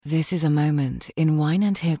This is a moment in wine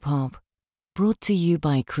and hip hop, brought to you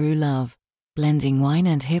by Crew Love, blending wine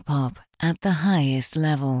and hip hop at the highest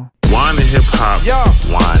level. Wine and hip hop,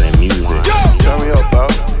 wine and music. Turn me up, bro.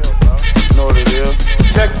 You know what it is.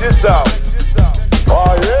 Check this out.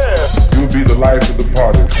 Oh yeah. You'll be the life of the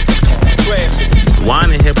party.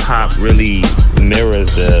 Wine and hip hop really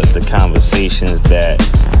mirrors the conversations that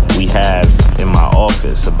we have in my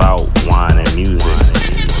office about wine and music.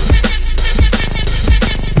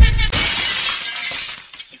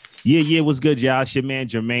 Yeah, what's good, y'all? It's your man,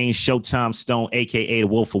 Jermaine Showtime Stone, a.k.a. the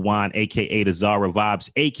Wolf of Wine, a.k.a. the Zara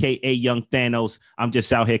Vibes, a.k.a. Young Thanos. I'm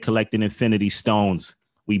just out here collecting infinity stones.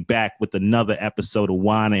 We back with another episode of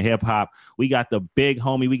Wine and Hip Hop. We got the big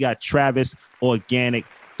homie. We got Travis Organic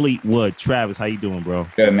Fleetwood. Travis, how you doing, bro?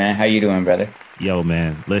 Good, man. How you doing, brother? Yo,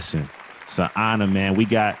 man, listen, it's an honor, man. We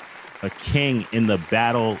got a king in the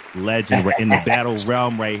battle legend, in the battle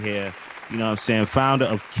realm right here. You know what I'm saying? Founder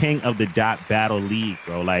of King of the Dot Battle League,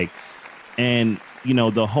 bro. Like, and, you know,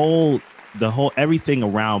 the whole everything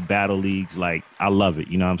around battle leagues, like, I love it.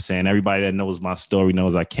 You know what I'm saying? Everybody that knows my story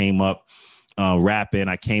knows I came up rapping.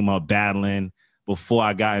 I came up battling before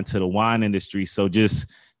I got into the wine industry. So just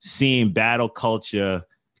seeing battle culture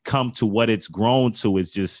come to what it's grown to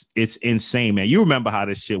is just, it's insane, man. You remember how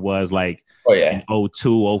this shit was like in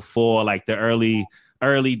 02, 04, like the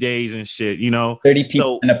early days and shit, you know? 30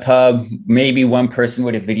 people in a pub, maybe one person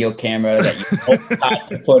with a video camera that you got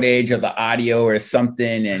the footage of the audio or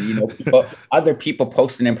something, and, you know, other people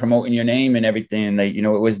posting and promoting your name and everything. Like, you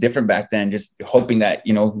know, it was different back then, just hoping that,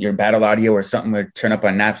 you know, your battle audio or something would turn up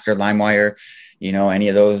on Napster, LimeWire, you know, any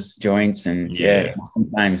of those joints. And yeah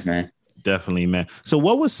sometimes, man. Definitely, man. So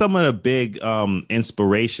what was some of the big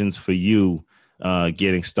inspirations for you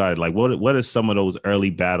getting started? Like, what are some of those early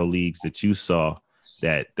battle leagues that you saw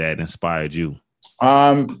that inspired you?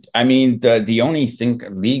 I mean, the only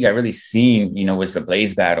league I really seen, you know, was the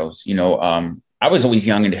Blaze battles. You know, I was always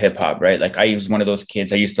young into hip hop, right? Like, I was one of those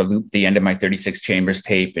kids. I used to loop the end of my 36 Chambers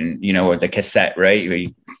tape and, you know, or the cassette, right? Where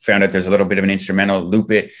you found out there's a little bit of an instrumental, loop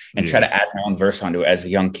it and try to add my own verse onto it as a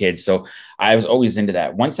young kid. So I was always into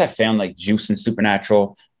that. Once I found like Juice and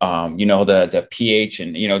Supernatural, you know, the PH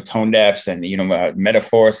and, you know, Tone Deafs and, you know,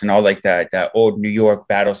 Metaphors and all like that old New York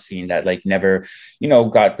battle scene that like never, you know,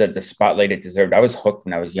 got the spotlight it deserved. I was hooked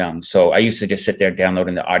when I was young. So I used to just sit there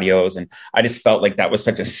downloading the audios, and I just felt like that was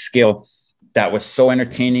such a skill that was so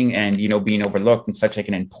entertaining and, you know, being overlooked and such like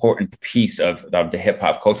an important piece of the hip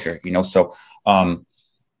hop culture, you know? So I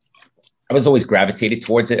was always gravitated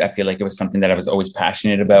towards it. I feel like it was something that I was always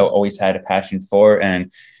passionate about, always had a passion for.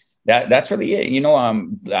 And that's really it. You know,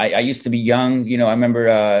 I used to be young, you know, I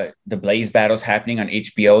remember the Blaze battles happening on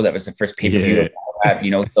HBO. That was the first pay-per-view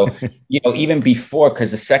you know, so, you know, even before,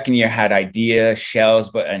 because the second year had Idea,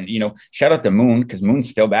 Shells, and, you know, shout out to Moon, because Moon's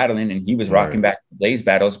still battling and he was rocking back the Blaze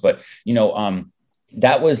battles. But, you know,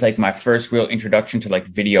 that was like my first real introduction to like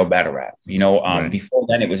video battle rap. You know, before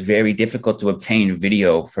then it was very difficult to obtain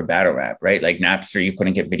video for battle rap, right? Like Napster, you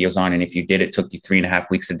couldn't get videos on. And if you did, it took you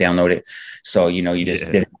 3.5 weeks to download it. So, you know, you just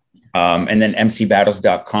did it. And then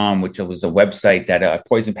mcbattles.com, which was a website that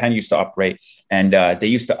Poison Pen used to operate. And they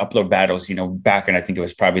used to upload battles, you know, back. And I think it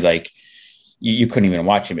was probably like, you couldn't even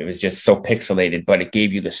watch them. It was just so pixelated, but it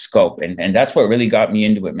gave you the scope. And that's what really got me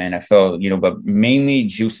into it, man. I felt, you know, but mainly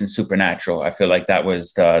Juice and Supernatural. I feel like that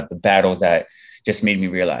was the battle that just made me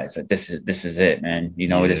realize that this is it, man. You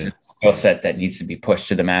know, this is a skill set that needs to be pushed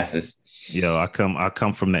to the masses. Yo, I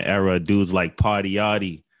come from the era of dudes like Party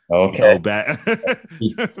Yardy. Okay.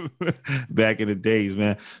 You know, back in the days,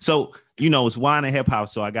 man. So, you know, it's wine and hip hop.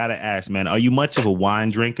 So I got to ask, man, are you much of a wine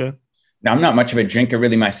drinker? Now, I'm not much of a drinker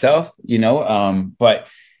really myself, you know, but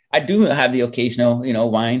I do have the occasional, you know,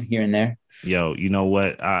 wine here and there. Yo, you know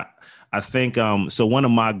what? I think so one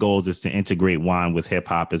of my goals is to integrate wine with hip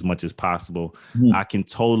hop as much as possible. I can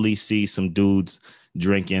totally see some dudes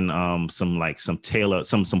drinking some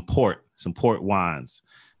port wines.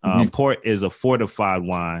 Port is a fortified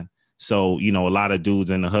wine. So, you know, a lot of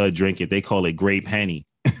dudes in the hood drink it. They call it grape Henny,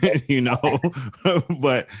 you know,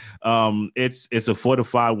 but it's a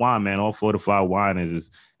fortified wine, man. All fortified wine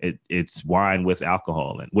it's wine with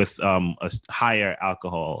alcohol and with a higher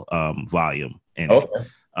alcohol volume in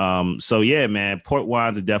it. So, yeah, man, port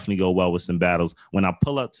wines would definitely go well with some battles. When I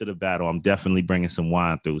pull up to the battle, I'm definitely bringing some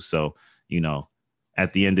wine through. So, you know,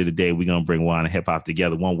 at the end of the day, we're going to bring wine and hip hop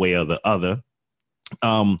together one way or the other.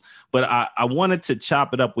 But I wanted to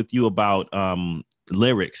chop it up with you about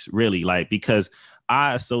lyrics, really, like, because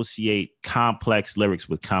I associate complex lyrics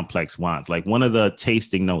with complex wines. Like, one of the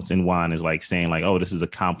tasting notes in wine is like saying like, oh, this is a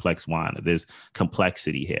complex wine. There's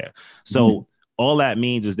complexity here. So all that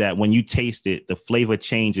means is that when you taste it, the flavor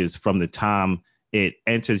changes from the time it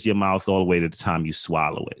enters your mouth all the way to the time you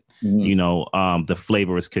swallow it. The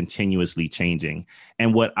flavor is continuously changing.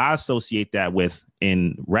 And what I associate that with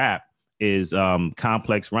in rap is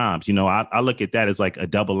complex rhymes. I look at that as like a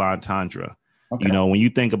double entendre. Okay. When you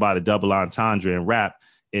think about a double entendre in rap,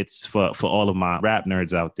 it's for all of my rap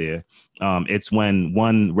nerds out there. It's when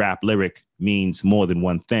one rap lyric means more than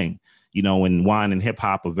one thing. In wine and hip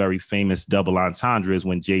hop, a very famous double entendre is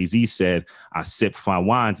when Jay-Z said, "I sip fine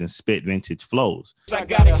wines and spit vintage flows." I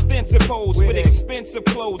got extensive hoes with expensive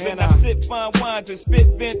clothes, and I sip fine wines and spit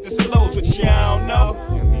vintage flows, but y'all know.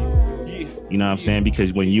 You know what I'm saying?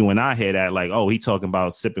 Because when you and I hear that, like, oh, he talking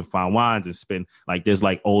about sipping fine wines and spitting, like there's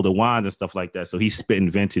like older wines and stuff like that. So he's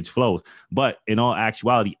spitting vintage flows. But in all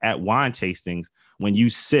actuality, at wine tastings, when you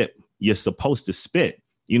sip, you're supposed to spit.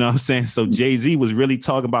 You know what I'm saying? So Jay-Z was really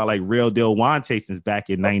talking about like real deal wine tastings back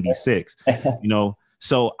in 96,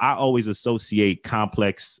 So I always associate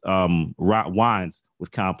complex wines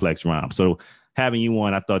with complex rhymes. So having you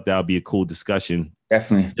on, I thought that would be a cool discussion.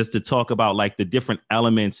 Definitely. Just to talk about like the different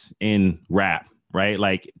elements in rap, right?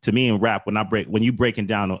 Like to me in rap, when you breaking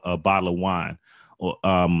down a bottle of wine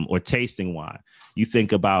or tasting wine, you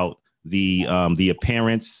think about the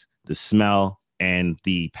appearance, the smell, and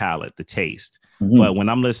the palate, the taste. Mm-hmm. But when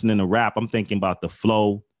I'm listening to rap, I'm thinking about the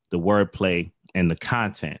flow, the wordplay, and the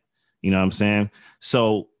content. You know what I'm saying?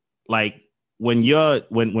 So like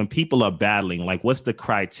when people are battling, like what's the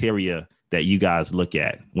criteria that you guys look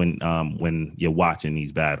at when you're watching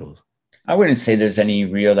these battles? I wouldn't say there's any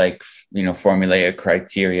real formulaic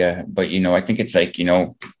criteria, but I think it's like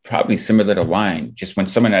probably similar to wine. Just when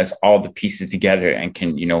someone has all the pieces together and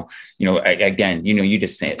can again you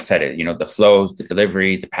just said it, the flows, the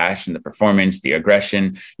delivery, the passion, the performance, the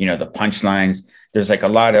aggression, the punchlines. There's like a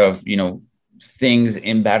lot of things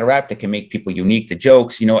in battle rap that can make people unique. The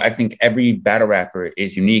jokes, I think every battle rapper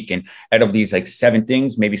is unique, and out of these like 7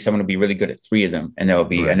 things, maybe someone will be really good at 3 of them, and there will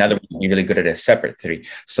be another one be really good at a separate 3.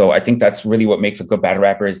 So I think that's really what makes a good battle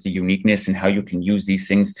rapper, is the uniqueness and how you can use these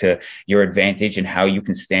things to your advantage and how you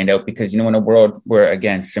can stand out. Because in a world where,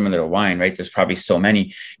 again, similar to wine, right, there's probably so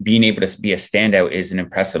many, being able to be a standout is an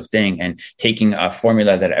impressive thing, and taking a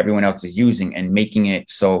formula that everyone else is using and making it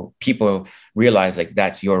so people realize like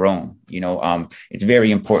that's your own. It's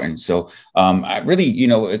very important. So I really,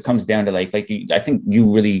 it comes down to like I think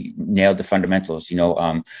you really nailed the fundamentals,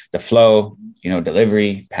 the flow,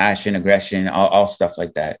 delivery, passion, aggression, all stuff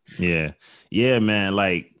like that. Yeah, man.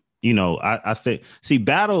 Like, I think,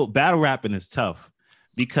 battle rapping is tough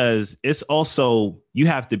because it's also, you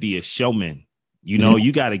have to be a showman,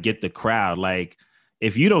 you got to get the crowd. Like,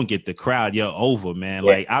 if you don't get the crowd, you're over, man.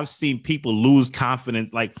 Yeah. Like I've seen people lose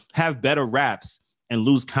confidence, like have better raps and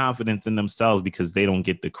lose confidence in themselves because they don't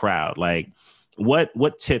get the crowd. Like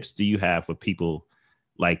what tips do you have for people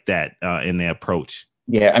like that in their approach?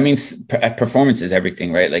 Yeah, I mean, performance is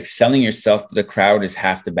everything, right? Like selling yourself to the crowd is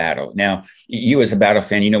half the battle. Now, you as a battle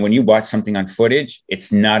fan, when you watch something on footage,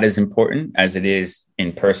 it's not as important as it is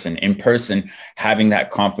in person. In person, having that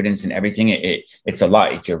confidence and everything, it's a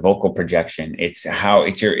lot. It's your vocal projection. It's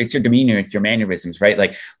your demeanor. It's your mannerisms, right?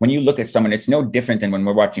 Like when you look at someone, it's no different than when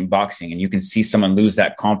we're watching boxing and you can see someone lose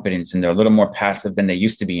that confidence and they're a little more passive than they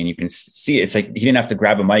used to be. And you can see it. It's like, you didn't have to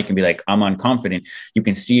grab a mic and be like, I'm unconfident. You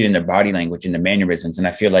can see it in their body language and the mannerisms. And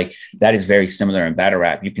I feel like that is very similar in battle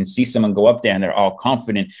rap. You can see someone go up there and they're all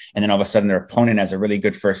confident. And then all of a sudden their opponent has a really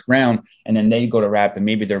good first round. And then they go to rap and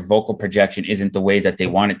maybe their vocal projection isn't the way that they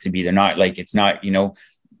want it to be. They're not like, it's not,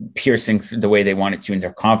 piercing the way they want it to, and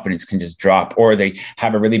their confidence can just drop, or they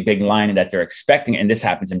have a really big line that they're expecting. And this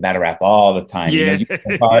happens in battle rap all the time. Yeah.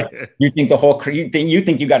 You think the whole, you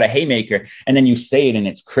think you got a haymaker, and then you say it and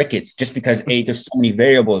it's crickets, just because there's so many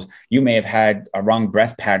variables. You may have had a wrong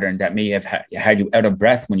breath pattern that may have had you out of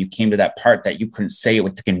breath when you came to that part, that you couldn't say it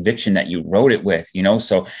with the conviction that you wrote it with,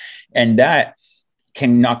 so, and that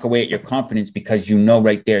can knock away at your confidence because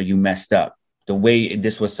right there you messed up. The way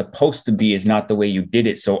this was supposed to be is not the way you did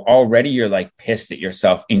it. So already you're like pissed at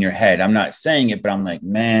yourself in your head. I'm not saying it, but I'm like,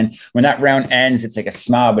 man, when that round ends, it's like a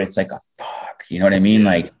smile, but it's like a fuck. You know what I mean?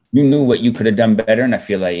 Like you knew what you could have done better. And I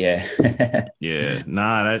feel like, yeah,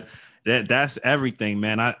 nah, that's everything,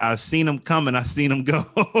 man. I've seen them come and I've seen them go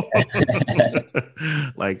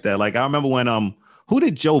like that. Like I remember when, who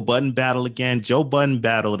did Joe Budden battle again? Joe Budden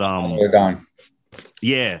battled, They're gone.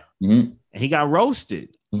 Yeah. Mm-hmm. And he got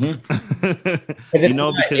roasted. Mm-hmm.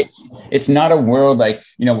 It's not a world like,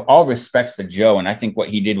 all respects to Joe. And I think what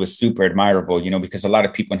he did was super admirable, because a lot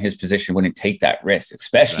of people in his position wouldn't take that risk,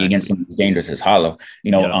 especially against someone as dangerous as Hollow,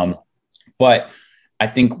 But I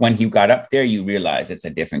think when he got up there, you realize it's a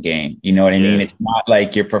different game. You know what I mean? It's not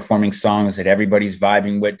like you're performing songs that everybody's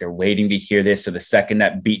vibing with. They're waiting to hear this. So the second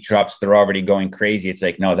that beat drops, they're already going crazy. It's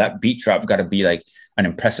like, no, that beat drop got to be like an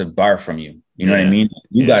impressive bar from you. You know what I mean?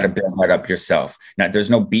 You got to build that up yourself. Now,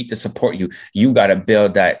 there's no beat to support you. You got to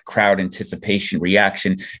build that crowd anticipation,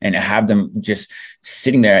 reaction, and have them just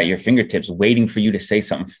sitting there at your fingertips, waiting for you to say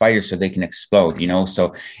something fire so they can explode, you know?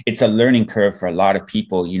 So it's a learning curve for a lot of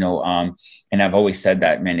people, you know, and I've always said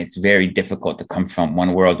that, man, it's very difficult to come from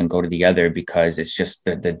one world and go to the other because it's just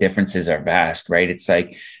the differences are vast, right? It's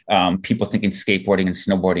like people thinking skateboarding and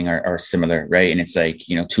snowboarding are similar, right? And it's like,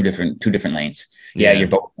 you know, two different lanes. Yeah,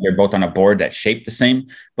 you're both on a board that's shaped the same,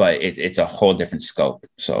 but it's a whole different scope.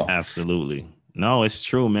 So absolutely. No, it's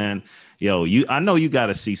true, man. Yo, I know you got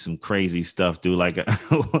to see some crazy stuff, dude. Like,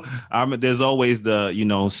 there's always the, you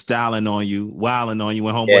know, styling on you, wilding on you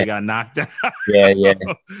when homeboy got knocked out. Yeah.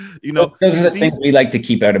 You know, those are the things we like to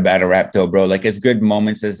keep out of battle rap, though, bro. Like, as good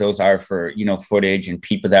moments as those are for, you know, footage and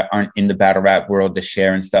people that aren't in the battle rap world to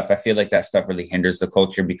share and stuff, I feel like that stuff really hinders the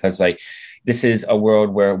culture because, like, this is a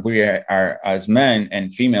world where we are as men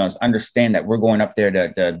and females understand that we're going up there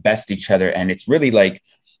to best each other, and it's really like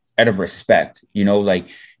out of respect, you know, like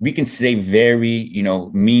we can say very, you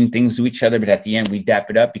know, mean things to each other, but at the end we dap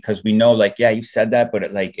it up because we know, like, yeah, you said that, but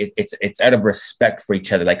it's out of respect for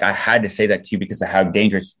each other. Like, I had to say that to you because of how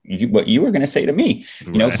dangerous what you were going to say to me,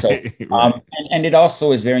 you know? So, and it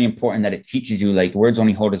also is very important that it teaches you, like, words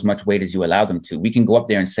only hold as much weight as you allow them to. We can go up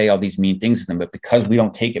there and say all these mean things to them, but because we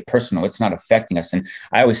don't take it personal, it's not affecting us. And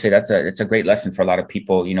I always say it's a great lesson for a lot of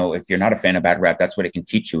people. You know, if you're not a fan of battle rap, that's what it can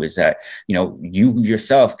teach you, is that, you know, you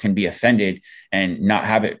yourself can be offended and not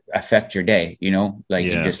have it affect your day, you know, like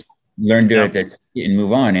you just learn to it and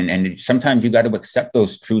move on. And sometimes you got to accept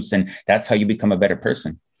those truths, and that's how you become a better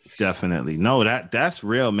person. Definitely. No, that's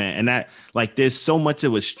real, man. And that, like, there's so much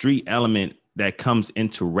of a street element that comes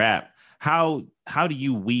into rap. How do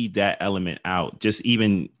you weed that element out? Just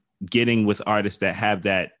even getting with artists that have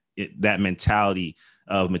that mentality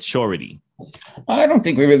of maturity. I don't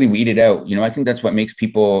think we really weed it out. You know, I think that's what makes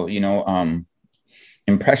people, you know,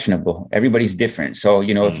 impressionable. Everybody's different. So,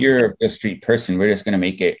 you know, if you're a street person, we're just going to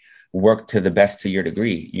make it work to the best to your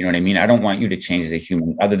degree. You know what I mean? I don't want you to change as a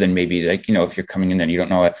human, other than maybe, like, you know, if you're coming in and you don't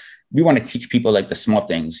know it. We want to teach people, like, the small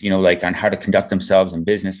things, you know, like on how to conduct themselves in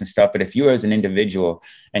business and stuff. But if you as an individual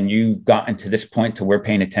and you've gotten to this point to we're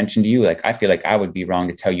paying attention to you, like, I feel like I would be wrong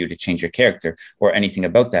to tell you to change your character or anything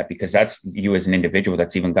about that, because that's you as an individual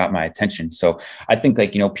that's even got my attention. So I think,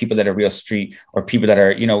 like, you know, people that are real street or people that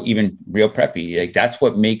are, you know, even real preppy, like, that's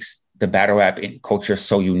what makes the battle rap culture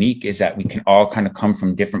so unique, is that we can all kind of come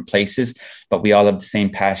from different places, but we all have the same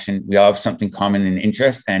passion. We all have something common in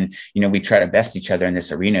interest, and, you know, we try to best each other in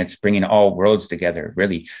this arena. It's bringing all worlds together,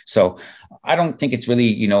 really. So I don't think it's really,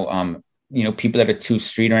 you know, people that are too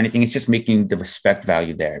street or anything. It's just making the respect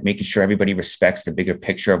value there, making sure everybody respects the bigger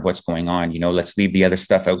picture of what's going on. You know, let's leave the other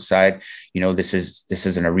stuff outside. You know, this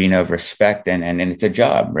is an arena of respect, and it's a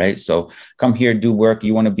job, right? So come here, do work.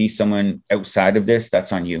 You want to be someone outside of this,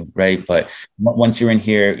 that's on you, right? But once you're in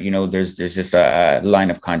here, you know, there's just a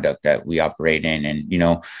line of conduct that we operate in, and, you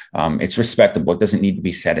know, it's respectable. It doesn't need to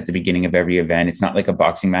be said at the beginning of every event. It's not like a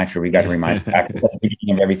boxing match where we got to remind back at the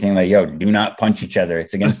beginning of everything, like, yo, do not punch each other.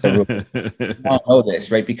 It's against the rules. I don't know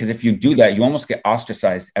this, right? Because if you do that, you almost get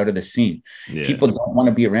ostracized out of the scene. People don't want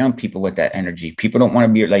to be around people with that energy. People don't want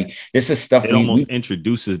to be, like, this is stuff. It almost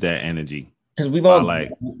introduces that energy. Because we've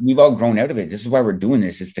all grown out of it. This is why we're doing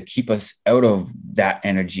this, is to keep us out of that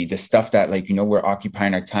energy, the stuff that, like, you know, we're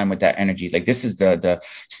occupying our time with that energy. Like, this is the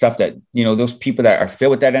stuff that, you know, those people that are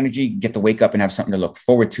filled with that energy get to wake up and have something to look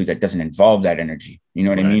forward to that doesn't involve that energy. You know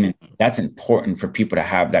what I mean? And that's important for people to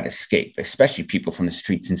have that escape, especially people from the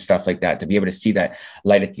streets and stuff like that, to be able to see that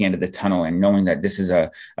light at the end of the tunnel and knowing that this is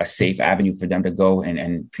a safe avenue for them to go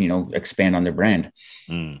and you know, expand on their brand.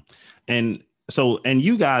 And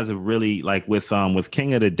you guys have really, like, with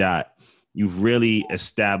King of the Dot, you've really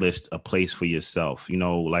established a place for yourself. You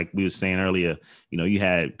know, like we were saying earlier, you know, you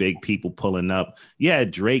had big people pulling up. You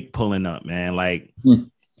had Drake pulling up, man. Like,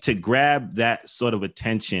 to grab that sort of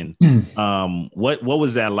attention, what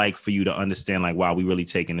was that like for you to understand, like, wow, we really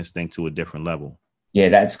taking this thing to a different level? Yeah,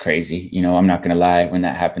 that's crazy. You know, I'm not going to lie. When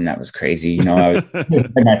that happened, that was crazy. You know, I was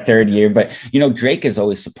in my third year, but, you know, Drake is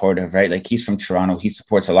always supportive, right? Like, he's from Toronto. He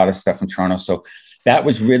supports a lot of stuff in Toronto. So that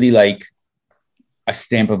was really like a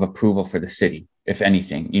stamp of approval for the city. if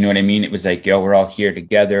anything. You know what I mean? It was like, yo, we're all here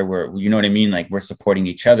together. You know what I mean? Like, we're supporting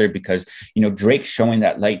each other because, you know, Drake showing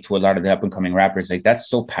that light to a lot of the up and coming rappers, like, that's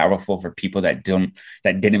so powerful for people that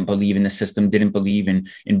didn't believe in the system, didn't believe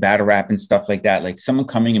in battle rap and stuff like that. Like, someone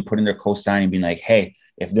coming and putting their cosign and being like, hey,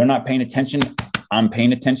 if they're not paying attention, I'm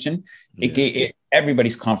paying attention.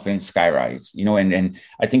 Everybody's confidence skyrockets, you know, and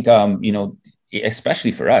I think, you know,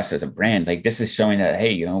 especially for us as a brand, like, this is showing that, hey,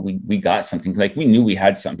 you know, we got something. Like, we knew we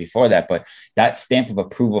had something before that, but that stamp of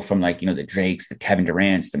approval from, like, you know, the Drakes, the Kevin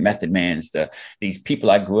Durant's, the Method Man's, these people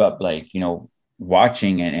I grew up, like, you know,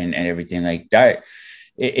 watching and everything like that.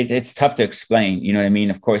 It's tough to explain, you know what I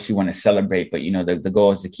mean? Of course you want to celebrate, but, you know, the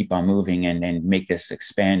goal is to keep on moving and make this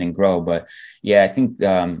expand and grow. But yeah, I think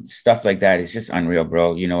stuff like that is just unreal,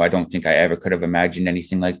 bro. You know, I don't think I ever could have imagined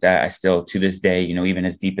anything like that. I still, to this day, you know, even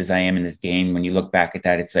as deep as I am in this game, when you look back at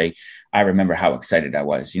that, it's like, I remember how excited I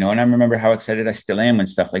was, you know, and I remember how excited I still am when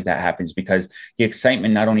stuff like that happens, because the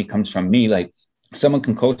excitement not only comes from me, like, someone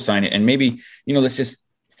can co-sign it and maybe, you know,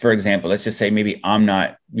 for example, let's just say maybe I'm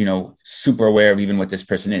not, you know, super aware of even what this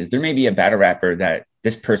person is. There may be a battle rapper that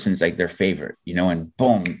this person's like their favorite, you know, and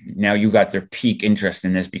boom, now you got their peak interest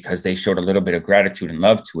in this because they showed a little bit of gratitude and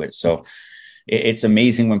love to it. So it's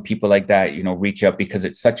amazing when people like that, you know, reach out, because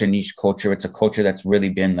it's such a niche culture. It's a culture that's really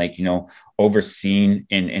been, like, you know, overseen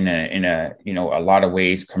in a you know, a lot of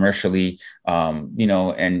ways commercially, you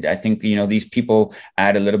know, and I think, you know, these people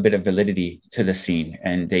add a little bit of validity to the scene,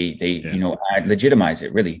 and they you know, legitimize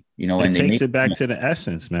it, really, you know, and it takes it back to the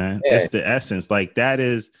essence, man. It's the essence. Like, that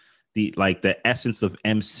is the essence of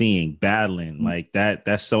emceeing, battling, like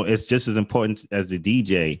that's so, it's just as important as the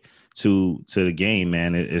DJ to the game,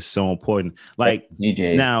 man. It's so important. Like,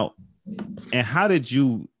 DJ now, and how did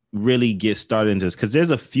you really get started in this? Because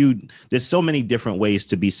there's so many different ways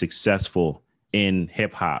to be successful in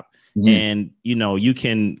hip hop. Mm-hmm. And, you know, you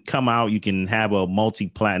can come out, you can have a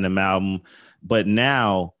multi-platinum album, but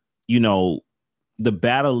now, you know, the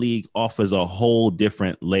Battle League offers a whole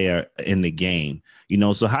different layer in the game, you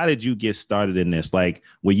know. So how did you get started in this? Like,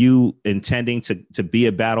 were you intending to be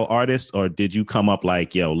a battle artist, or did you come up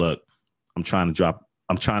like, yo, look, I'm trying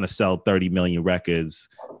to sell 30 million records?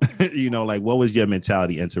 You know, like, what was your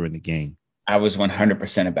mentality entering the game? I was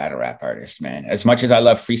 100% a battle rap artist, man. As much as I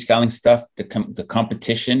love freestyling stuff, the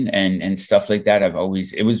competition and stuff like that,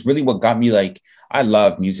 it was really what got me. Like, I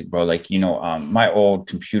love music, bro. Like, you know, my old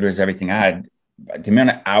computers, everything I had, the amount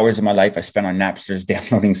of hours of my life I spent on Napsters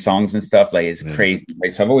downloading songs and stuff, like, it's crazy.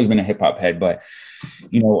 Right? So I've always been a hip hop head, but,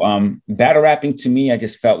 you know, battle rapping to me, I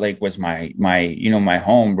just felt like was my, you know, my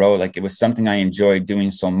home, bro. Like, it was something I enjoyed doing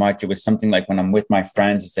so much. It was something like when I'm with my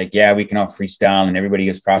friends, it's like, yeah, we can all freestyle and everybody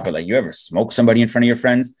gets proper. Like, you ever smoke somebody in front of your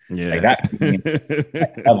friends? Yeah. Like that.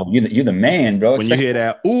 You're the man, bro. When you hear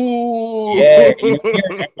that, ooh. Yeah. You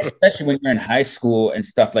know, especially when you're in high school and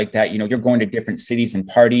stuff like that, you know, you're going to different cities and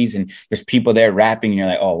parties and there's people there rapping and you're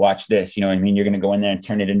like, oh, watch this. You know what I mean? You're going to go in there and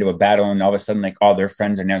turn it into a battle. And all of a sudden, like, all their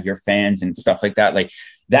friends are now your fans and stuff like that. Like,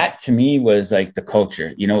 that to me was like the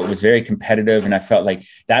culture, you know. It was very competitive. And I felt like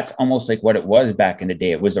that's almost like what it was back in the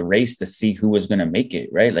day. It was a race to see who was going to make it,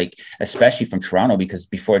 right? Like, especially from Toronto, because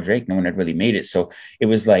before Drake, no one had really made it. So it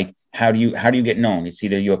was like, how do you get known? It's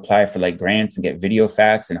either you apply for like grants and get video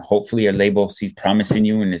facts and hopefully your label sees promise in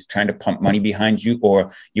you and is trying to pump money behind you,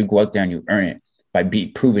 or you go out there and you earn it by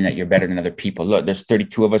proving that you're better than other people. Look, there's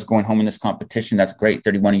 32 of us going home in this competition. That's great.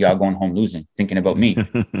 31 of y'all going home losing, thinking about me.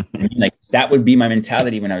 I mean, like, that would be my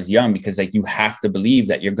mentality when I was young, because like, you have to believe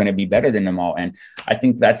that you're going to be better than them all. And I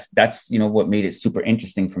think that's, you know, what made it super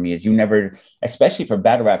interesting for me is you never, especially for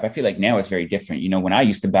battle rap, I feel like now it's very different. You know, when I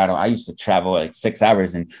used to battle, I used to travel like 6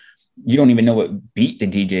 hours and you don't even know what beat the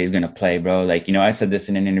DJ is going to play, bro. Like, you know, I said this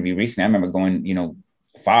in an interview recently. I remember going, you know,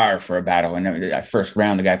 far for a battle, and at first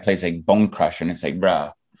round the guy plays like Bone Crusher, and it's like,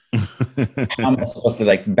 bro, how am I supposed to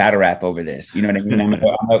like battle rap over this? You know what I mean?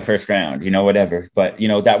 I'm out first round, you know, whatever. But you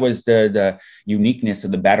know, that was the uniqueness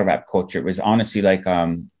of the battle rap culture. It was honestly like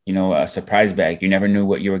you know, a surprise bag. You never knew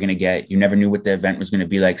what you were going to get. You never knew what the event was going to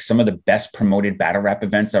be like. Some of the best promoted battle rap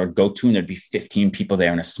events I would go to, and there'd be 15 people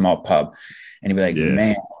there in a small pub, and you'd be like,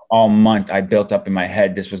 man, all month I built up in my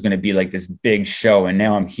head this was going to be like this big show, and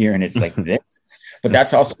now I'm here and it's like this. But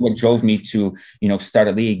that's also what drove me to, you know, start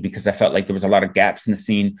a league, because I felt like there was a lot of gaps in the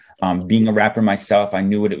scene. Being a rapper myself, I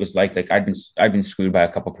knew what it was like. Like, I've been screwed by a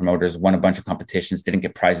couple promoters, won a bunch of competitions, didn't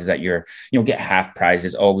get prizes at your, you know, get half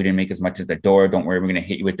prizes. Oh, we didn't make as much as the door. Don't worry, we're going to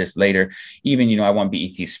hit you with this later. Even, you know, I won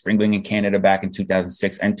BET Spring Bling in Canada back in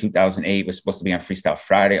 2006 and 2008. It was supposed to be on Freestyle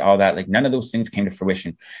Friday, all that. Like, none of those things came to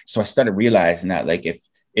fruition. So I started realizing that, like, if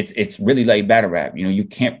it's really like battle rap. You know, you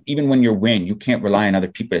can't, even when you're win, you can't rely on other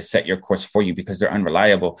people to set your course for you because they're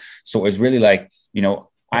unreliable. So it was really like, you know,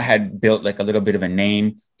 I had built like a little bit of a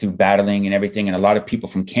name through battling and everything. And a lot of people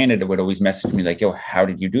from Canada would always message me like, yo, how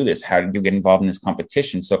did you do this? How did you get involved in this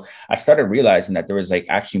competition? So I started realizing that there was like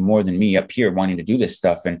actually more than me up here wanting to do this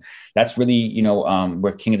stuff. And that's really, you know,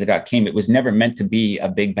 where King of the Dot came. It was never meant to be a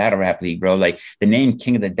big battle rap league, bro. Like the name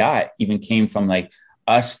King of the Dot even came from like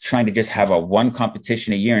us trying to just have a one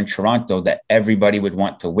competition a year in Toronto that everybody would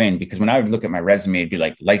want to win. Because when I would look at my resume, it'd be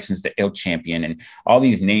like licensed to ill champion and all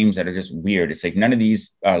these names that are just weird. It's like none of these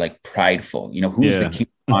are like prideful. You know, who's the king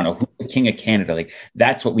of Toronto? Who's the king of Canada? Like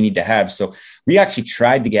that's what we need to have. So we actually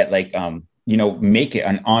tried to get like you know, make it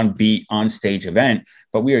an on beat, on stage event,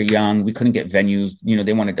 but we were young. We couldn't get venues. You know,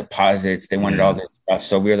 they wanted deposits. They wanted all this stuff.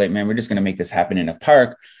 So we were like, man, we're just going to make this happen in a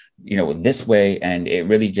park, you know, this way. And it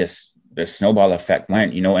really just, the snowball effect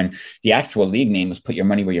went, you know, and the actual league name was Put Your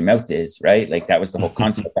Money Where Your Mouth Is, right? Like that was the whole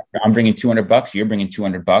concept. I'm bringing $200, you're bringing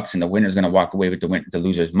 $200, and the winner's going to walk away with the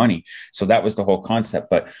loser's money. So that was the whole concept.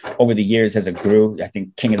 But over the years, as it grew, I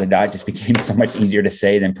think King of the Dot just became so much easier to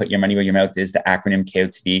say than Put Your Money Where Your Mouth Is. The acronym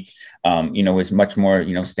KOTD, you know, is much more,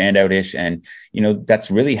 you know, standout-ish. And, you know,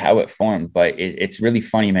 that's really how it formed. But it's really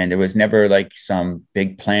funny, man. There was never like some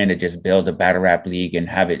big plan to just build a battle rap league and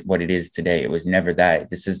have it what it is today. It was never that.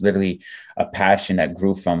 This is literally a passion that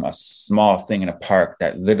grew from a small thing in a park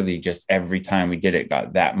that literally just every time we did it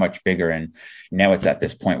got that much bigger. And now it's at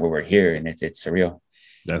this point where we're here and it's surreal.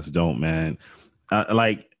 That's dope, man.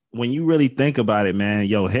 Like when you really think about it, man,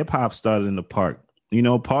 yo, hip hop started in the park. You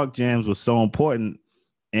know, park jams was so important.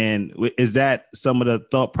 And is that some of the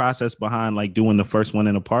thought process behind like doing the first one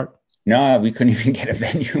in the park? No, we couldn't even get a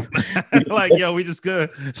venue. Like, yo, we just gonna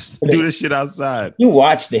do this shit outside. You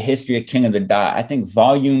watch the history of King of the Dot. I think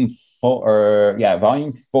volume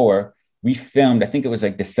 4, we filmed, I think it was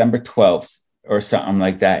like December 12th or something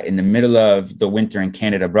like that in the middle of the winter in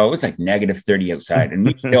Canada, bro. It was like -30 outside. And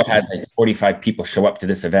we still had like 45 people show up to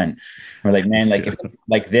this event. We're like, man, like if it's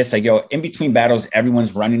like this, like, yo, in between battles,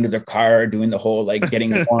 everyone's running to their car, doing the whole, like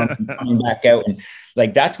getting warm and coming back out. And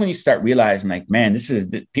like, that's when you start realizing like, man,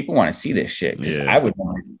 people want to see this shit. Because I would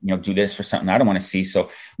want to, you know, do this for something I don't want to see. So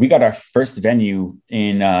we got our first venue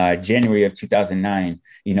in January of 2009,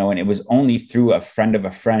 you know, and it was only through a friend of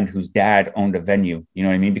a friend whose dad owned a venue, you know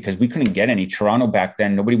what I mean? Because we couldn't get any. Toronto back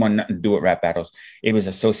then, nobody wanted nothing to do with rap battles. It was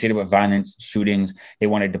associated with violence, shootings. They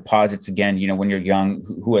wanted deposits again. You know, when you're young,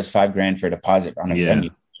 who has $5,000 for a deposit on a venue?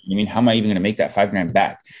 I mean, how am I even going to make that $5,000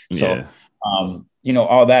 back? So, you know,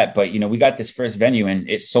 all that. But, you know, we got this first venue and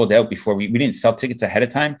it sold out before we didn't sell tickets ahead of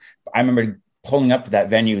time. I remember pulling up to that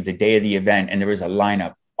venue the day of the event and there was a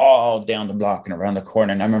lineup all down the block and around the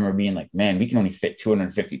corner. And I remember being like, man, we can only fit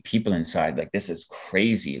 250 people inside. Like, this is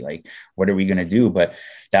crazy. Like, what are we going to do? But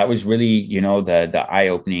that was really, you know, the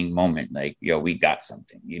eye-opening moment. Like, yo, we got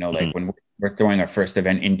something, you know, like when we're throwing our first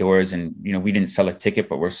event indoors and, you know, we didn't sell a ticket,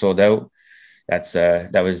 but we're sold out. That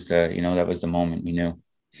was the moment we knew.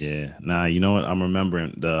 Yeah. Nah, you know what? I'm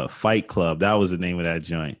remembering the Fight Club. That was the name of that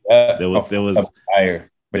joint. There was fire.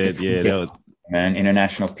 That was, man,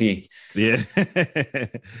 International P. Yeah.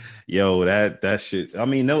 Yo, that shit. I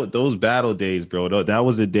mean, no, those battle days, bro. That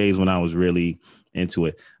was the days when I was really into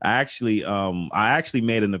it. I actually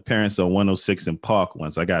made an appearance on 106 in Park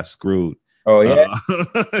once. I got screwed. Oh yeah.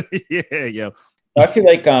 Yeah, yo. I feel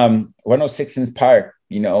like 106 in Park,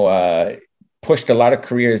 you know, pushed a lot of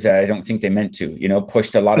careers that I don't think they meant to, you know,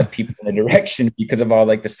 pushed a lot of people in the direction because of all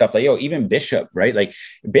like the stuff like, yo, even Bishop, right? Like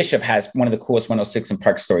Bishop has one of the coolest 106 in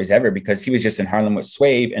Park stories ever because he was just in Harlem with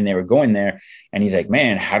Swave and they were going there. And he's like,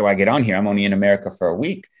 man, how do I get on here? I'm only in America for a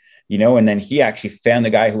week, you know? And then he actually found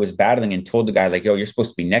the guy who was battling and told the guy like, yo, you're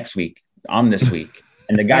supposed to be next week. I'm this week.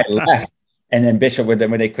 And the guy left. And then Bishop, when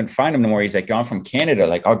they couldn't find him no more, he's like, yo, I'm from Canada.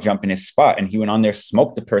 Like, I'll jump in his spot. And he went on there,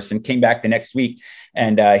 smoked the person, came back the next week.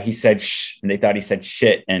 And he said, shh. And they thought he said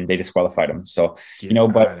shit. And they disqualified him. So, you know,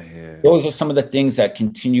 but those are some of the things that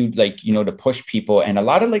continued, like, you know, to push people. And a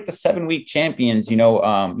lot of like the 7-week champions, you know,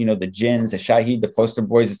 the Jins, the Shaheed, the Poster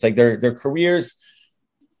Boys, it's like their careers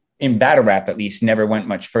in battle rap, at least, never went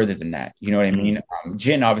much further than that. You know what I mean?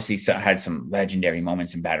 Jin obviously had some legendary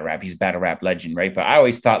moments in battle rap. He's a battle rap legend, right? But I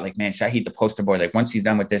always thought, like, man, Shaheed, the Poster Boy, like, once he's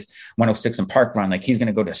done with this 106 and Park run, like, he's going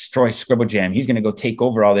to go destroy Scribble Jam. He's going to go take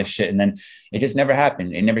over all this shit. And then it just never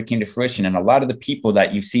happened. It never came to fruition. And a lot of the people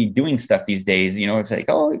that you see doing stuff these days, you know, it's like,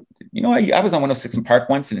 oh, you know, I was on 106 and Park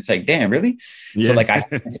once. And it's like, damn, really? Yeah. So, like, I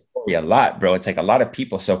story a lot, bro. It's like a lot of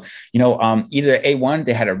people. So, either A1,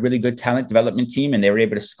 they had a really good talent development team and they were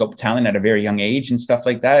able to scope talent at a very young age and stuff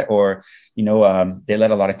like that. Or, they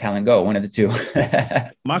let a lot of talent go, one of the two.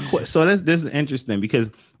 So this is interesting, because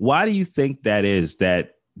why do you think that is,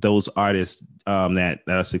 that those artists that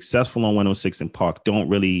are successful on 106 and Park don't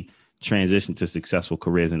really transition to successful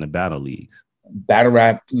careers in the battle leagues? Battle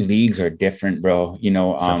rap leagues are different, bro. It's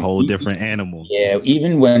a whole different animal. Yeah,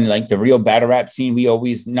 even when like the real battle rap scene, we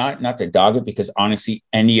always not to dog it, because honestly,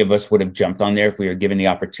 any of us would have jumped on there if we were given the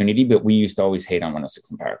opportunity. But we used to always hate on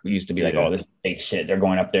 106 and Park. We used to be like, oh, this fake shit. They're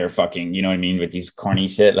going up there fucking, you know what I mean, with these corny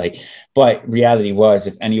shit. Like, but reality was,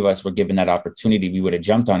 if any of us were given that opportunity, we would have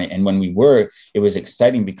jumped on it. And when we were, it was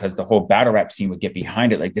exciting because the whole battle rap scene would get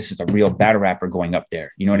behind it. Like, this is a real battle rapper going up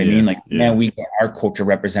there. You know what I mean? Like, man, we get our culture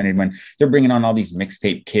represented when they're bringing on all these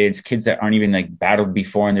mixtape kids that aren't even like battled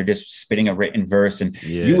before, and they're just spitting a written verse. And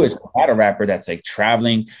you as a battle rapper that's like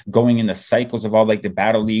traveling, going in the cycles of all like the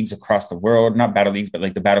battle leagues across the world, not battle leagues, but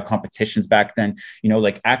like the battle competitions back then,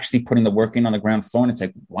 like actually putting the work in on the ground floor. And it's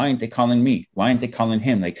like, why aren't they calling me? Why aren't they calling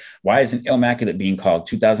him? Like, why isn't Illmaculate being called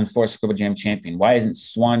 2004 Scribble Jam champion? Why isn't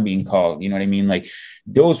Swan being called? You know what I mean? Like,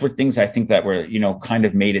 those were things I think that were, kind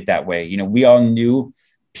of made it that way. We all knew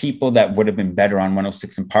people that would have been better on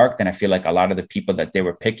 106 and Park than I feel like a lot of the people that they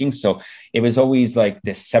were picking. So it was always like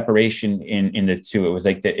this separation in the two. It was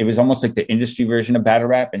like it was almost like the industry version of battle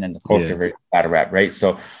rap and then the culture version of battle rap, right?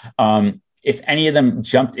 So if any of them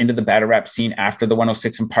jumped into the battle rap scene after the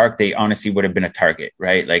 106 and Park, they honestly would have been a target,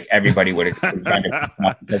 right? Like, everybody would have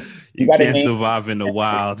you can't survive in the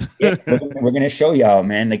wild. We're gonna show y'all,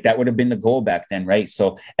 man. Like, that would have been the goal back then, right?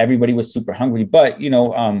 So everybody was super hungry, but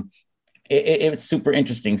it's super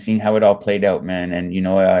interesting seeing how it all played out, man. And,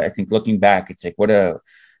 I think looking back, it's like, what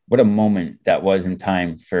a moment that was in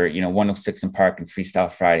time for, 106 and Park and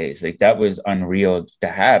Freestyle Fridays. Like, that was unreal to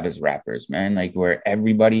have as rappers, man. Like, where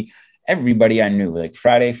everybody I knew, like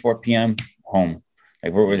Friday, 4 p.m. home.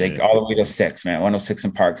 Like, we're like all the way to 6, man. 106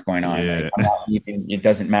 and Park's going on. Yeah. Like, I'm not eating, it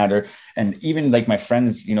doesn't matter. And even like my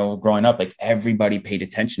friends, growing up, like, everybody paid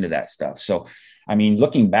attention to that stuff. So, I mean,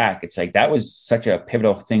 looking back, it's like that was such a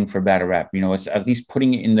pivotal thing for battle rap. It's at least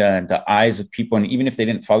putting it in the eyes of people. And even if they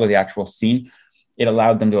didn't follow the actual scene, it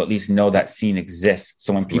allowed them to at least know that scene exists.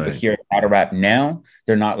 So when people hear battle rap now,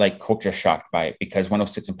 they're not like culture shocked by it, because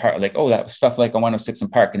 106 and Park, like, oh, that was stuff like on 106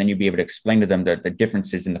 and Park. And then you'd be able to explain to them the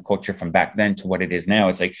differences in the culture from back then to what it is now.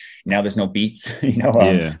 It's like, now there's no beats,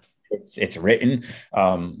 it's written,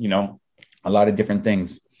 a lot of different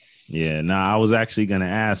things. Yeah. Now, I was actually going to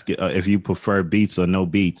ask if you prefer beats or no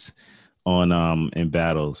beats on in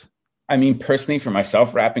battles. I mean, personally, for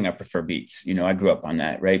myself, rapping, I prefer beats. I grew up on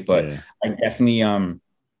that, right? But I definitely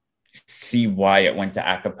see why it went to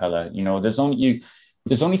acapella.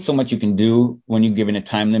 There's only so much you can do when you're given a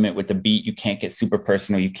time limit with the beat. You can't get super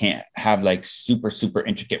personal. You can't have like super, super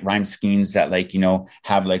intricate rhyme schemes that like,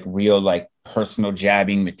 have like real like personal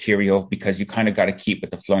jabbing material, because you kind of got to keep with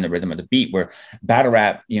the flow and the rhythm of the beat. Where battle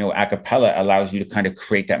rap, acapella allows you to kind of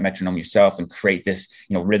create that metronome yourself and create this,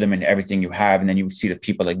 rhythm and everything you have. And then you see the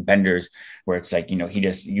people like Benders, where it's like, you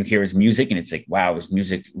hear his music and it's like, wow, his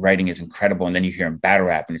music writing is incredible. And then you hear him battle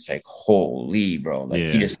rap and it's like, holy bro, like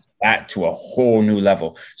he just got to a whole new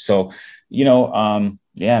level. So,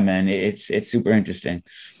 yeah, man, it's super interesting.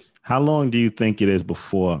 How long do you think it is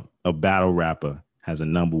before a battle rapper has a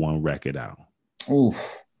 #1 record out? Ooh,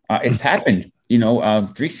 it's happened.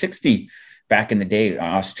 360 back in the day,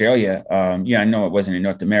 Australia. I know it wasn't in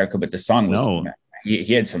North America, but the song was. No.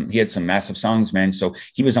 He had some massive songs, man. So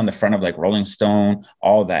he was on the front of like Rolling Stone,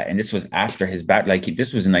 all that. And this was after his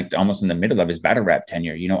this was in like almost in the middle of his battle rap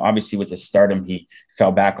tenure. Obviously with the stardom, he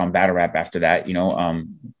fell back on battle rap after that.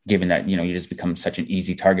 Given that you just become such an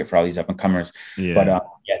easy target for all these up and comers. Yeah. But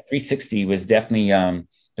 360 was definitely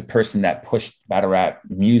the person that pushed battle rap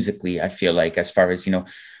musically, I feel like, as far as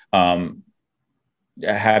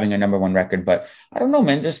having a #1 record. But I don't know,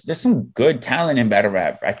 man, there's some good talent in battle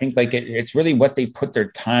rap. I think like it's really what they put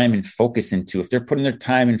their time and focus into. If they're putting their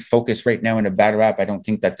time and focus right now into battle rap, I don't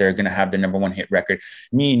think that they're going to have the #1 hit record.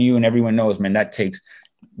 Me and you and everyone knows, man, that takes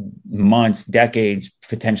months, decades,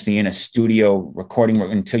 potentially in a studio recording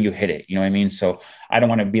until you hit it. You know what I mean? So I don't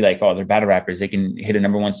want to be like, oh, they're battle rappers, they can hit a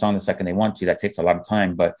 #1 song the second they want to. That takes a lot of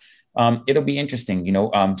time. But it'll be interesting.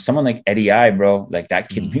 Someone like Eddie I, bro, like that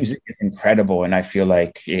kid's music is incredible. And I feel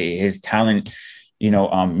like his talent,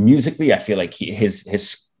 musically, I feel like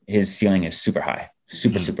his ceiling is super high,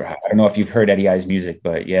 super high. I don't know if you've heard Eddie I's music,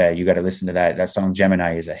 but yeah, you got to listen to that. That song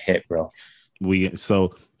Gemini is a hit, bro.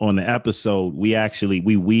 So on the episode,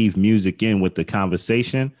 we weave music in with the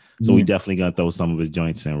conversation. So we definitely gonna throw some of his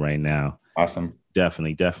joints in right now. Awesome.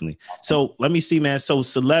 Definitely. So let me see, man. So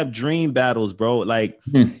celeb dream battles, bro. Like,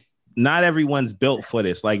 not everyone's built for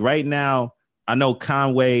this. Like right now, I know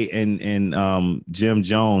Conway and Jim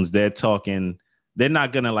Jones, they're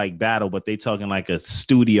not gonna like battle, but they talking like a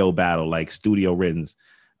studio battle, like studio written.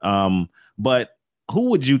 But who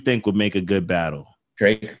would you think would make a good battle?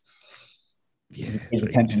 Drake. Yeah, he pays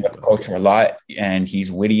attention to culture a lot, and he's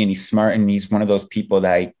witty and he's smart, and he's one of those people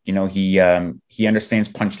that, you know, he understands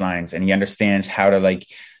punchlines and he understands how to, like,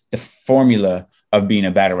 the formula of being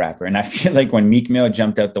a battle rapper. And I feel like when Meek Mill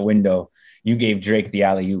jumped out the window, you gave Drake the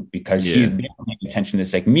alley-oop because he's paying attention to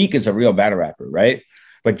this. Like, Meek is a real battle rapper, right?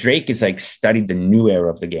 But Drake is like studied the new era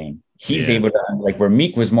of the game. He's able to, like, where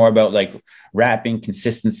Meek was more about like rapping,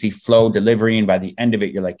 consistency, flow, delivery. And by the end of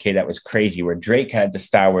it, you're like, okay, that was crazy. Where Drake had the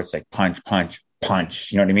style where it's like punch, punch,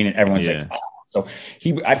 punch. You know what I mean? And everyone's like, oh. So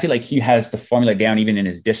I feel like he has the formula down even in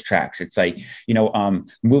his diss tracks. It's like, you know,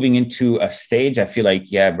 moving into a stage, I feel like,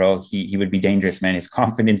 yeah, bro, he would be dangerous, man. His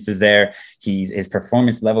confidence is there. His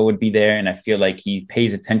performance level would be there. And I feel like he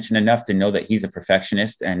pays attention enough to know that he's a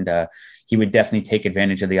perfectionist, and he would definitely take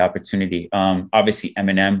advantage of the opportunity. Obviously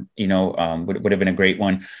Eminem, you know, would have been a great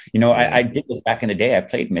one. You know, I did this back in the day. I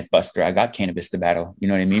played Mythbuster. I got Cannabis to battle. You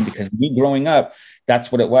know what I mean? Because me growing up, that's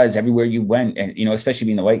what it was. Everywhere you went, and, you know, especially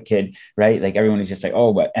being a white kid, right? Like everyone is just like,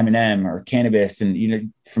 oh, but Eminem or Cannabis. And, you know,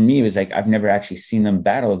 for me, it was like, I've never actually seen them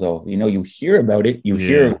battle though. You know, you hear about it. You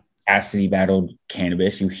hear Cassidy battled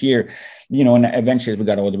Cannabis. You hear, you know, and eventually as we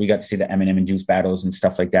got older, we got to see the Eminem and Juice battles and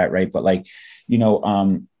stuff like that. Right. But like, you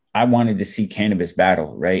know, I wanted to see Cannabis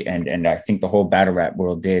battle, right? And I think the whole battle rap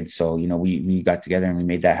world did. So, you know, we got together and we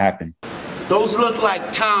made that happen. Those look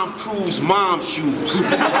like Tom Cruise mom shoes.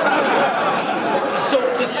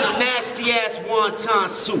 Soaked in some nasty ass wonton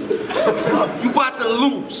soup. You about to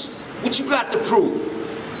lose. What you got to prove?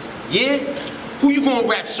 Yeah? Who you gonna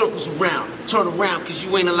wrap circles around? Turn around, cause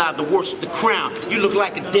you ain't allowed to worship the crown. You look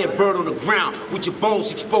like a dead bird on the ground with your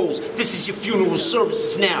bones exposed. This is your funeral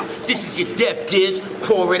services now. This is your death, Diz.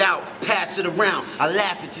 Pour it out, pass it around. I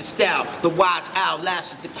laugh at your style. The wise owl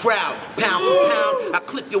laughs at the crowd. Pound for pound, I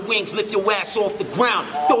clip your wings, lift your ass off the ground.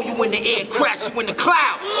 Throw you in the air, crash you in the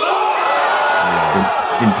clouds.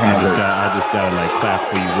 I just gotta like clap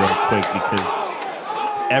for you real quick, because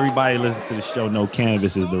everybody listens to the show know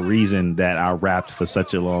Cannabis is the reason that I rapped for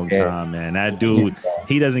such a long time, man. That dude,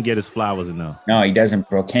 he doesn't get his flowers enough. No, he doesn't,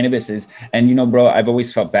 bro. Cannabis is, and you know, bro, I've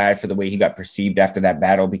always felt bad for the way he got perceived after that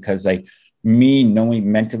battle, because like me knowing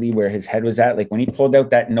mentally where his head was at, like when he pulled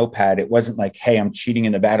out that notepad, it wasn't like, hey, I'm cheating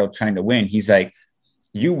in the battle trying to win. He's like,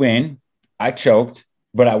 you win, I choked,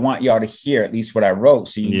 but I want y'all to hear at least what I wrote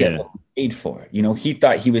so you get what you paid for. You know, he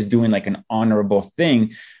thought he was doing like an honorable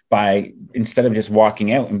thing by, instead of just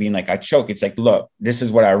walking out and being like, I choke, it's like, look, this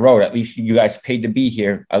is what I wrote. At least you guys paid to be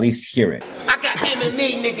here. At least hear it. I got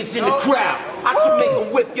MMA niggas in the crowd. I should make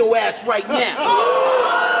them whip your ass right now.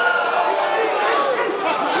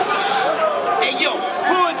 Hey, yo,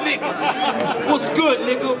 hood niggas. What's good,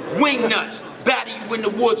 nigga? Wing nuts. Battle you in the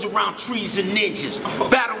woods around trees and ninjas.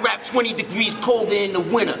 Battle rap 20 degrees colder in the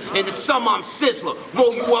winter. In the summer, I'm Sizzler.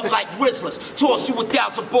 Roll you up like Rizzlers. Toss you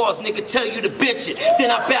 1,000 bars, nigga, tell you to bench it.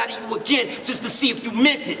 Then I battle you again just to see if you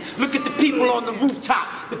meant it. Look at the people on the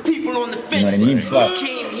rooftop, the people on the fences. You know what I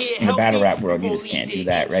mean? But in the battle rap world, you just can't do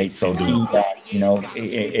that, right? So you know,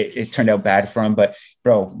 it turned out bad for him. But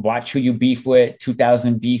bro, watch who you beef with.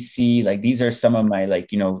 2000 BC, like these are some of my,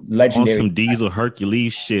 like, you know, legendary. On some Diesel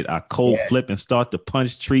Hercules shit, I cold flip and start to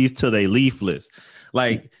punch trees till they leafless.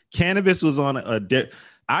 Like Cannabis was on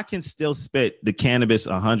I can still spit the Cannabis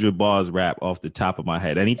 100 bars rap off the top of my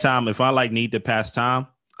head. Anytime if I like need to pass time,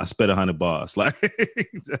 I spit 100 bars. Like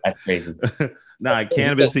that's crazy. Nah,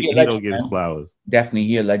 Cannabis, he don't get his flowers. Definitely,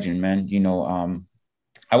 he a legend, man. You know,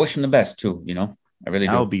 I wish him the best too. You know, I really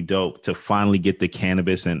do. That would be dope to finally get the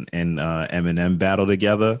Cannabis and Eminem battle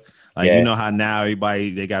together. Like, you know how now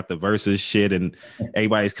everybody, they got the versus shit and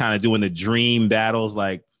everybody's kind of doing the dream battles.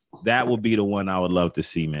 Like that would be the one I would love to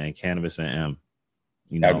see, man. Cannabis and M.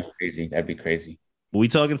 You know, that'd be crazy. That'd be crazy. We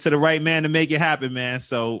talking to the right man to make it happen, man.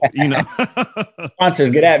 So, you know, sponsors,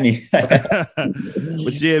 get at me.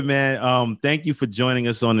 But yeah, man. Thank you for joining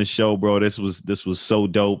us on the show, bro. This was so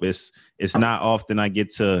dope. It's not often I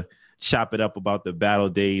get to chop it up about the battle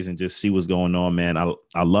days and just see what's going on, man.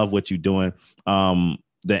 I love what you're doing.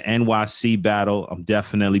 The NYC battle, I'm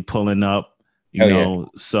definitely pulling up, you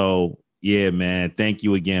know. So yeah, man. Thank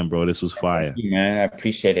you again, bro. This was fire. Thank you, man. I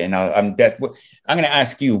appreciate it. And I'm going to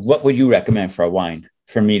ask you, what would you recommend for a wine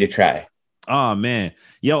for me to try? Oh man,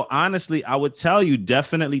 yo, honestly, I would tell you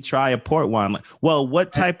definitely try a port wine. Well,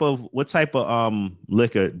 what type of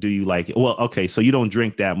liquor do you like? Well, okay, so you don't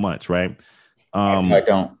drink that much, right? I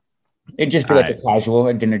don't. It'd just be like a casual,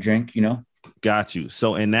 a dinner drink, you know? Got you.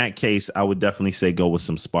 So in that case, I would definitely say go with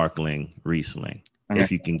some sparkling Riesling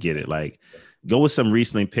if you can get it. Like, go with some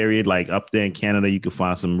Riesling, period. Like up there in Canada, you can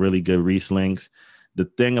find some really good Rieslings. The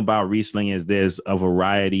thing about Riesling is there's a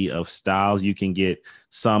variety of styles. You can get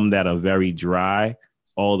some that are very dry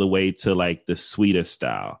all the way to like the sweeter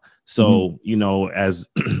style. So, you know, as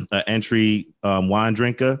an entry wine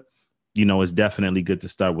drinker, you know, it's definitely good to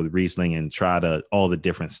start with Riesling and try all the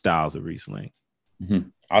different styles of Riesling.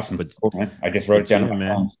 Awesome. But cool, man. I just wrote it down on my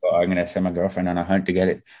phone, so I'm gonna send my girlfriend on a hunt to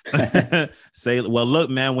get it. Well, look,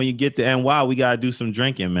 man, when you get to NY, we gotta do some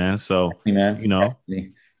drinking, man. So man, you know,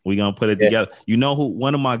 we're gonna put it together. You know who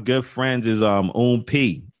one of my good friends is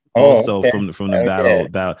P. Also from the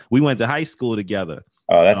battle. We went to high school together.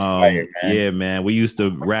 Oh, that's fire, man. Yeah, man. We used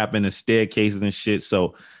to rap in the staircases and shit.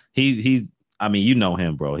 So he's I mean, you know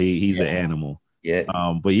him, bro. He's an animal. Yeah.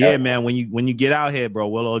 But yeah, man, when you get out here, bro,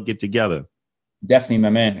 we'll all get together. Definitely, my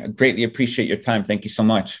man. I greatly appreciate your time. Thank you so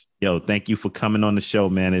much. Yo, thank you for coming on the show,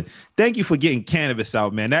 man. And thank you for getting cannabis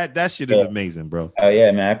out, man. That shit is amazing, bro. Oh,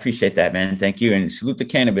 yeah, man. I appreciate that, man. Thank you. And salute the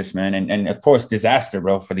cannabis, man. And of course, Disaster,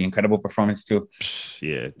 bro, for the incredible performance, too.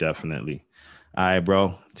 Yeah, definitely. All right,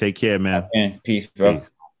 bro. Take care, man. Peace, bro. Peace.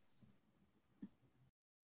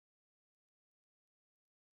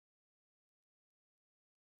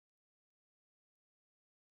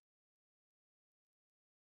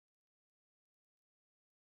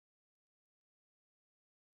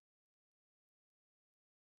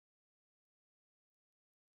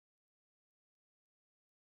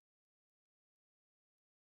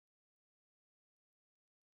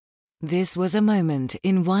 This was a moment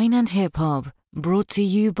in wine and hip hop, brought to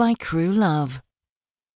you by Crew Love.